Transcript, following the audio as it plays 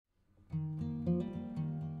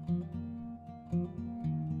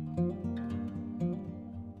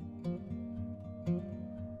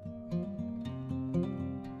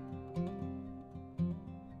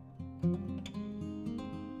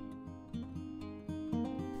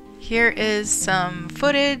Here is some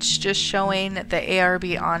footage just showing the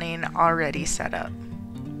ARB awning already set up.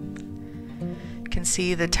 You can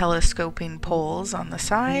see the telescoping poles on the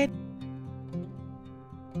side.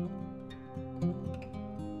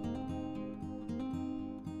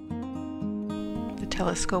 The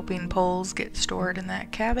telescoping poles get stored in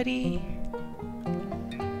that cavity.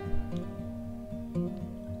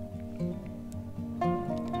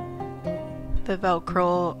 The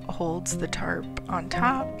Velcro holds the tarp on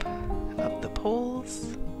top of the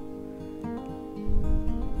poles.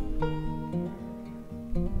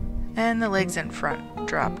 And the legs in front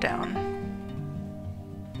drop down.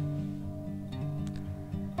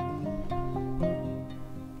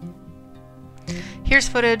 Here's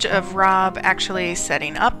footage of Rob actually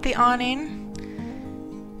setting up the awning.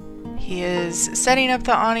 He is setting up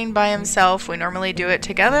the awning by himself. We normally do it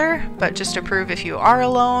together, but just to prove if you are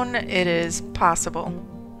alone, it is possible.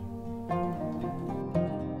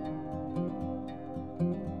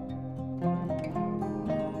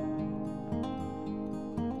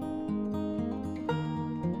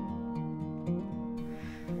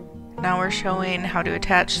 Now we're showing how to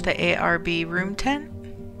attach the ARB room tent.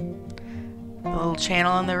 The little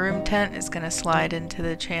channel in the room tent is going to slide into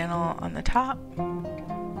the channel on the top.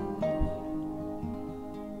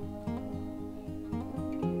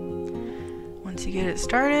 Once you get it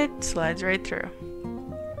started, it slides right through.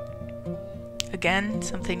 Again,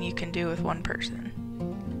 something you can do with one person.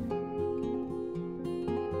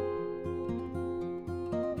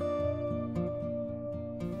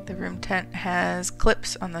 The room tent has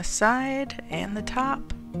clips on the side and the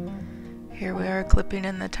top. Here we are clipping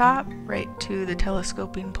in the top right to the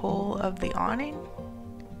telescoping pole of the awning.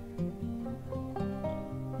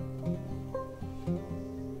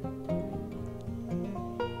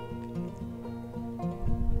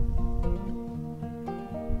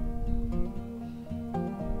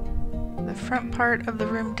 The front part of the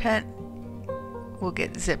room tent will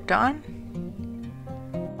get zipped on.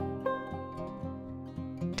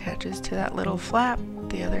 Attaches to that little flap,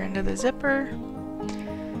 the other end of the zipper.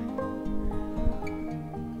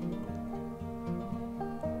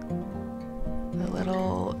 The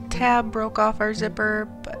little tab broke off our zipper,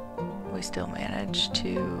 but we still managed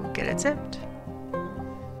to get it zipped.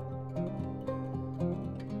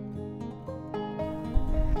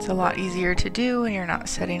 It's a lot easier to do when you're not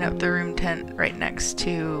setting up the room tent right next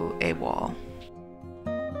to a wall.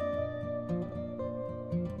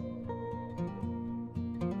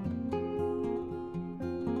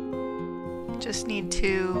 Just need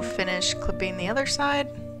to finish clipping the other side.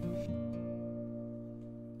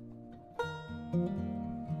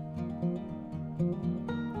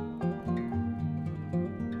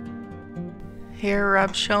 Here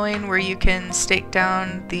Rob's showing where you can stake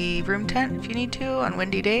down the room tent if you need to on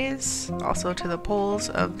windy days, also to the poles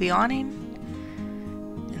of the awning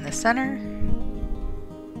in the center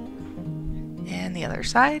and the other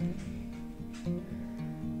side.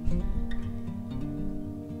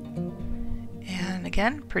 And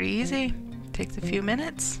again, pretty easy, takes a few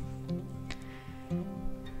minutes.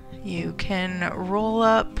 You can roll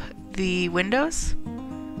up the windows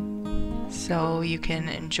so you can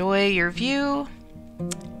enjoy your view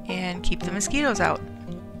and keep the mosquitoes out.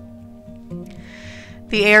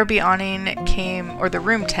 The ARB awning came, or the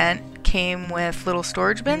room tent came with little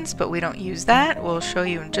storage bins, but we don't use that. We'll show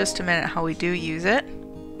you in just a minute how we do use it.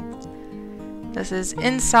 This is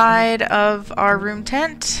inside of our room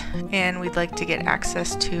tent, and we'd like to get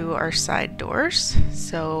access to our side doors.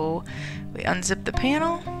 So we unzip the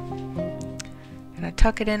panel, gonna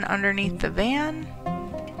tuck it in underneath the van.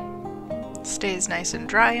 Stays nice and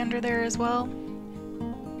dry under there as well.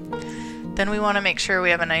 Then we want to make sure we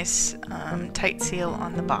have a nice tight seal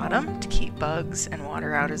on the bottom to keep bugs and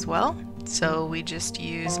water out as well. So we just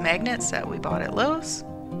use magnets that we bought at Lowe's.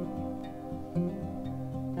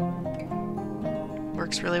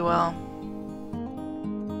 Works really well.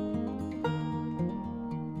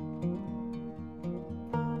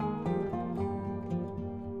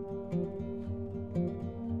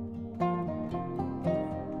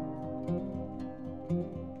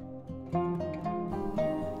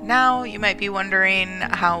 Now you might be wondering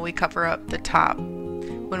how we cover up the top.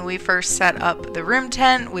 When we first set up the room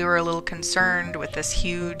tent, we were a little concerned with this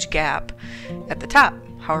huge gap at the top.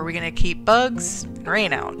 How are we going to keep bugs and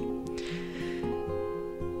rain out?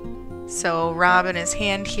 So Rob in his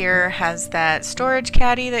hand here has that storage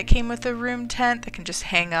caddy that came with the room tent that can just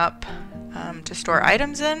hang up to store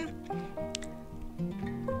items in.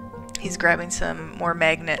 He's grabbing some more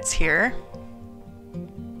magnets here.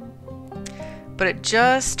 But it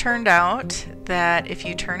just turned out that if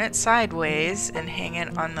you turn it sideways and hang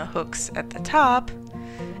it on the hooks at the top,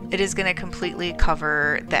 it is going to completely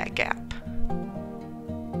cover that gap.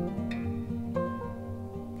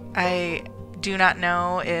 I do not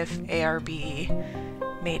know if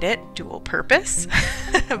ARB made it dual purpose,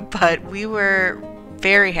 but we were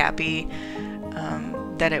very happy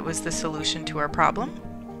that it was the solution to our problem.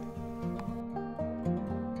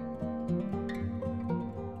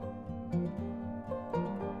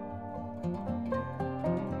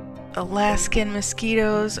 Alaskan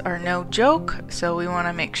mosquitoes are no joke, so we want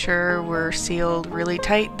to make sure we're sealed really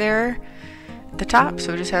tight there at the top.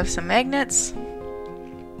 So we just have some magnets.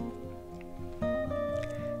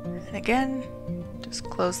 And again, just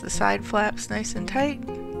close the side flaps nice and tight.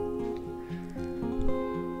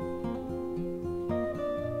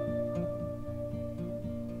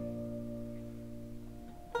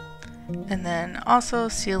 And then also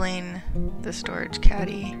sealing the storage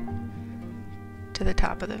caddy to the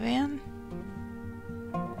top of the van.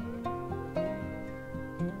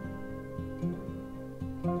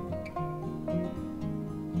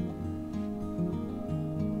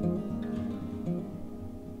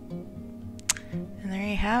 And there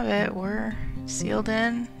you have it. We're sealed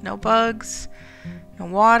in, no bugs, no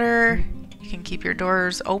water. You can keep your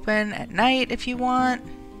doors open at night if you want.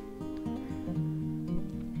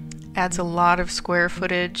 Adds a lot of square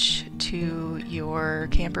footage to your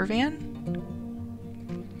camper van.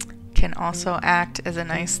 Can also act as a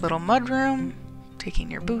nice little mudroom, taking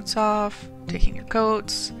your boots off, taking your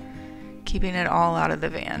coats, keeping it all out of the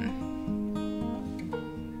van.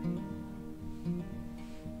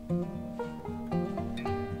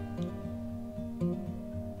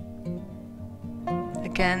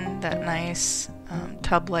 Again, that nice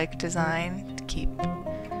tub-like design to keep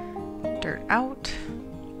dirt out.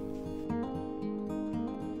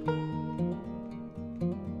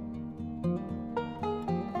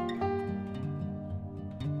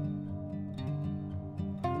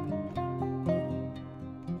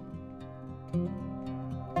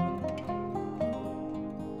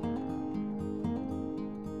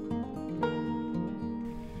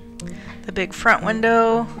 The big front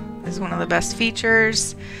window is one of the best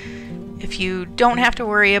features. If you don't have to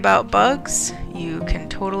worry about bugs, you can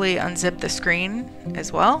totally unzip the screen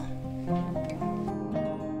as well.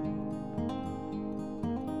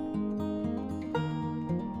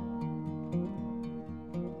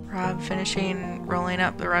 Rob finishing rolling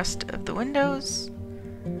up the rest of the windows.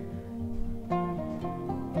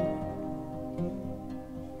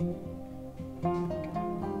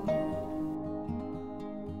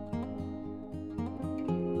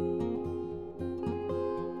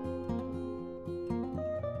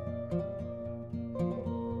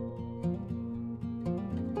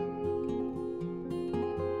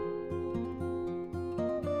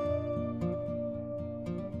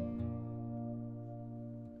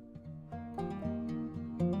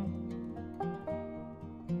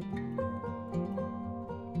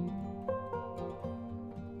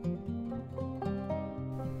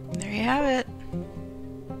 There you have it.